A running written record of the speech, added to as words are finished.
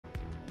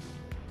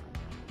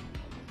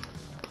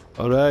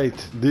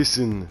Alright,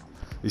 listen.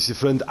 It's your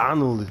friend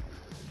Arnold.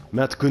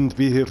 Matt couldn't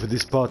be here for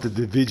this part of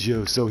the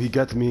video, so he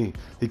got me.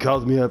 He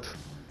called me up.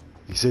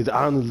 He said,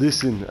 Arnold,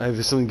 listen, I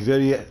have something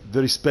very,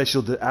 very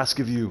special to ask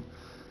of you.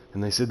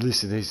 And I said,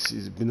 listen, it's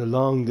been a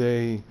long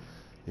day.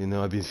 You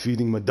know, I've been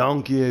feeding my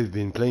donkey, I've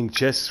been playing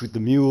chess with the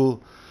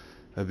mule.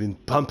 I've been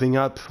pumping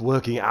up,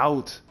 working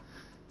out.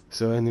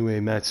 So anyway,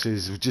 Matt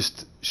says,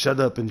 just shut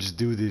up and just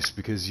do this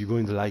because you're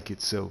going to like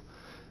it. So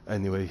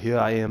anyway, here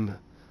I am.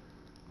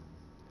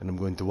 And I'm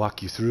going to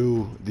walk you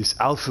through this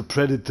alpha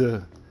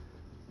predator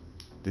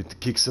that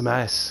kicks some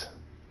ass.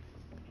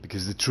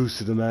 Because the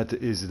truth of the matter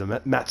is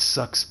that Matt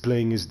sucks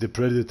playing as the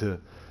predator.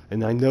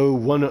 And I know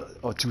one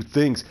or two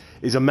things.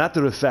 As a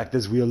matter of fact,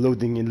 as we are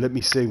loading in, let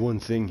me say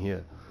one thing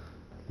here.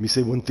 Let me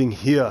say one thing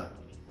here.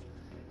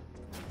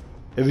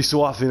 Every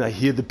so often I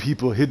hear the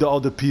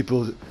other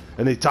people,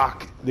 and they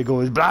talk. They're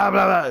going blah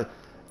blah blah.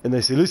 And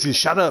I say, listen,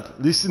 shut up.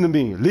 Listen to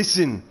me.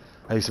 Listen.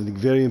 I have something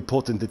very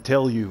important to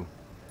tell you.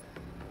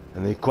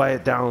 And they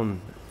quiet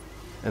down.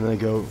 And I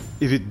go,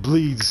 if it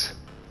bleeds,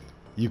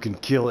 you can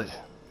kill it.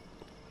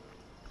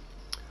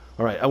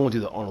 Alright, I won't do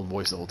the Arnold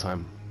voice the whole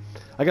time.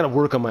 I gotta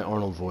work on my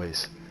Arnold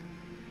voice.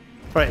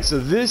 Alright, so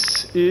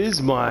this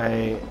is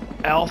my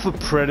Alpha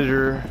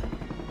Predator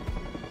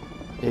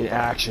in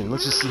action.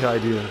 Let's just see how I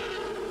do.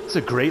 It's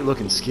a great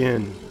looking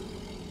skin.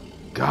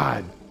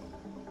 God.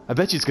 I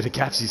bet you it's gonna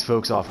catch these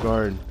folks off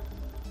guard.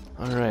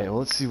 Alright, well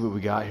let's see what we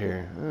got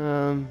here.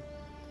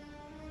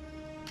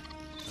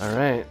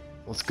 Alright,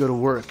 let's go to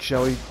work,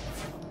 shall we?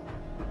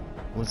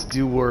 Let's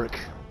do work.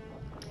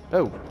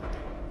 Oh.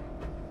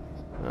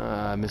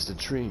 I missed a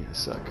tree. I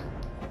suck.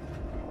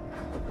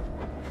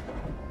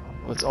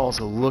 Let's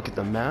also look at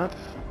the map.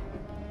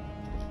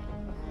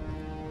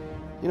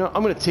 You know,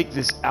 I'm going to take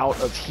this out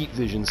of heat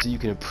vision so you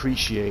can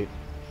appreciate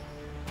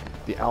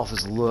the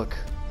Alpha's look.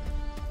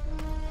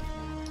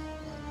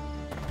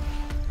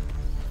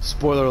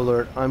 Spoiler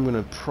alert, I'm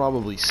going to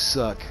probably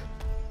suck,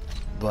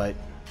 but...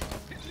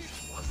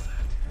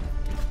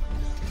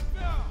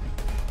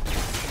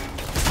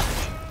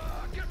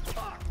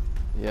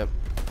 Yep,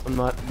 I'm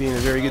not being a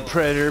very good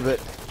predator, but...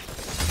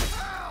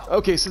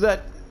 Okay, so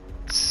that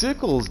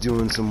sickle's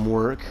doing some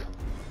work.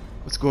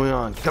 What's going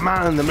on? Come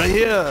on, I'm right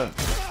here!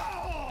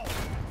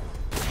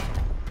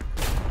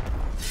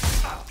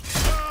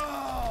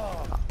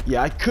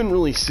 Yeah, I couldn't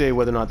really say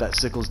whether or not that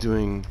sickle's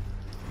doing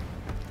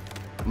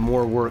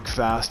more work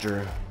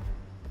faster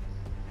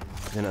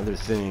than other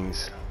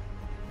things,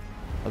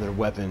 other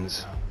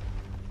weapons.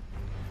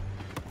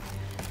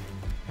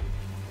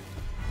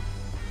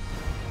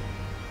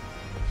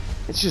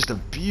 It's just a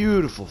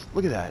beautiful,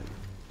 look at that.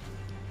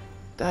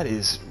 That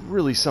is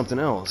really something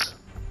else.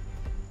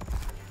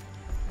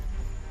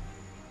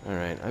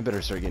 Alright, I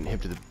better start getting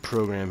hip to the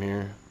program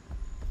here.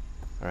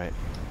 Alright,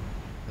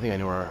 I think I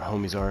know where our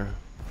homies are.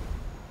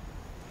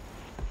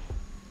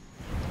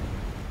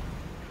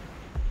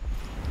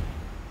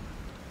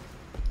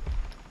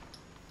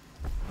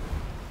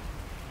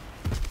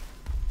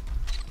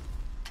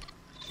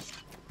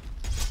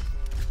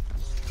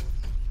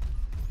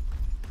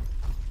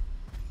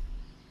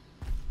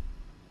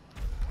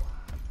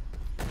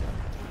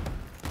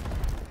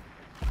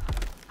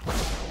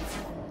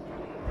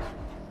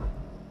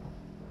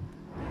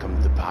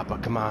 Papa,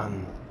 come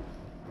on.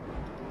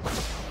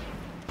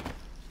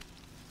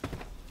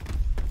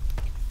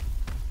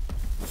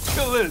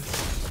 Kill it!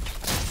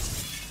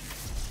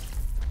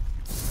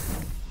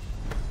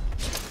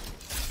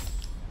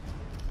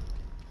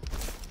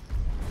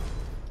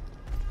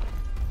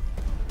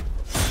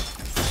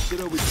 Get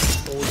over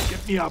here, boy.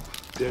 Get me up.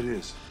 There it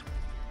is.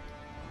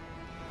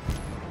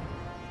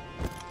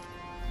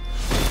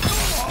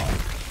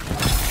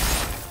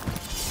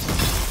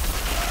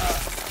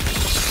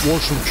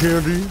 Want some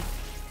candy?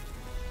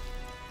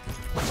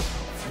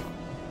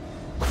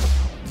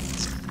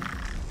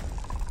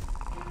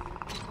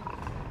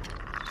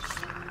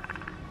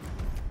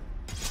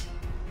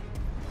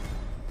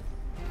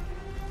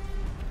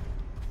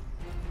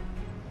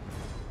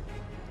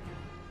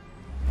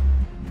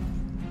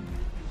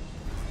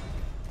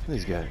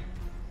 These guys.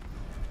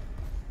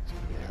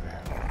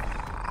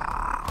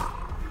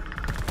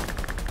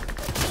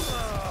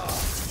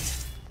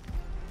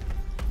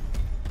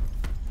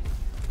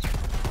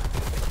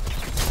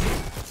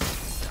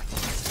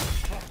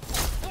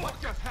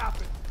 What just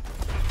happened?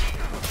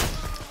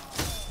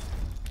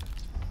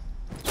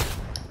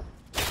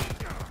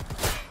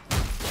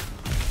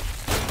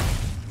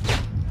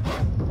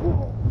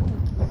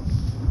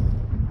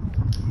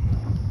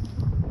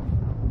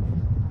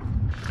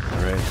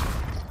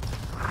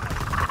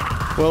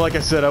 Well, like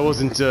I said, I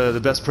wasn't the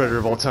best predator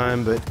of all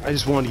time, but I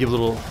just wanted to give a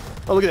little...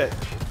 Oh, look at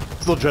that.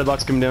 These little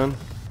dreadlocks coming down.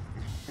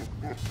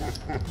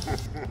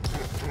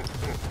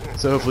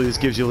 So hopefully this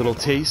gives you a little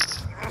taste.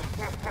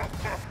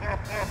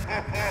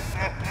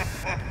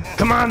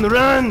 Come on,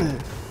 run!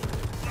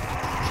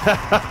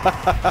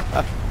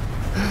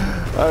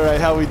 Alright,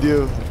 how we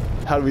do?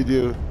 How do we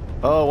do?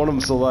 Oh, one of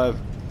them's still alive.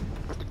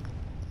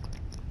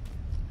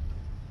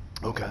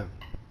 Okay.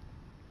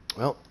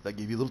 Well, that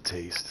gave you a little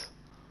taste.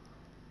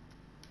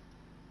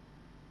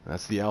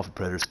 That's the Alpha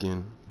Predator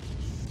skin.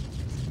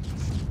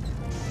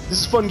 This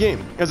is a fun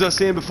game. As I was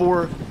saying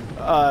before,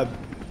 the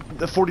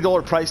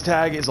 $40 price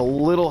tag is a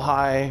little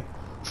high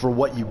for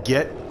what you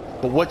get,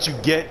 but what you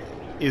get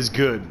is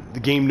good. The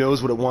game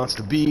knows what it wants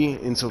to be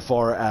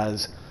insofar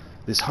as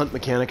this hunt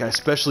mechanic. I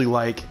especially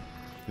like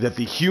that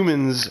the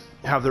humans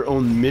have their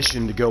own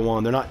mission to go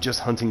on. They're not just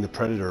hunting the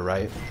predator,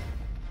 right?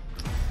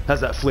 Has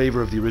that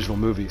flavor of the original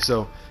movie.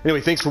 So anyway,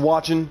 thanks for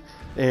watching,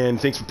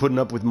 and thanks for putting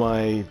up with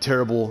my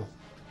terrible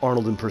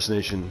Arnold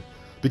impersonation.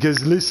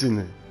 Because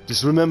listen,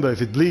 just remember,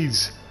 if it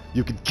bleeds,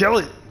 you can kill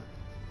it.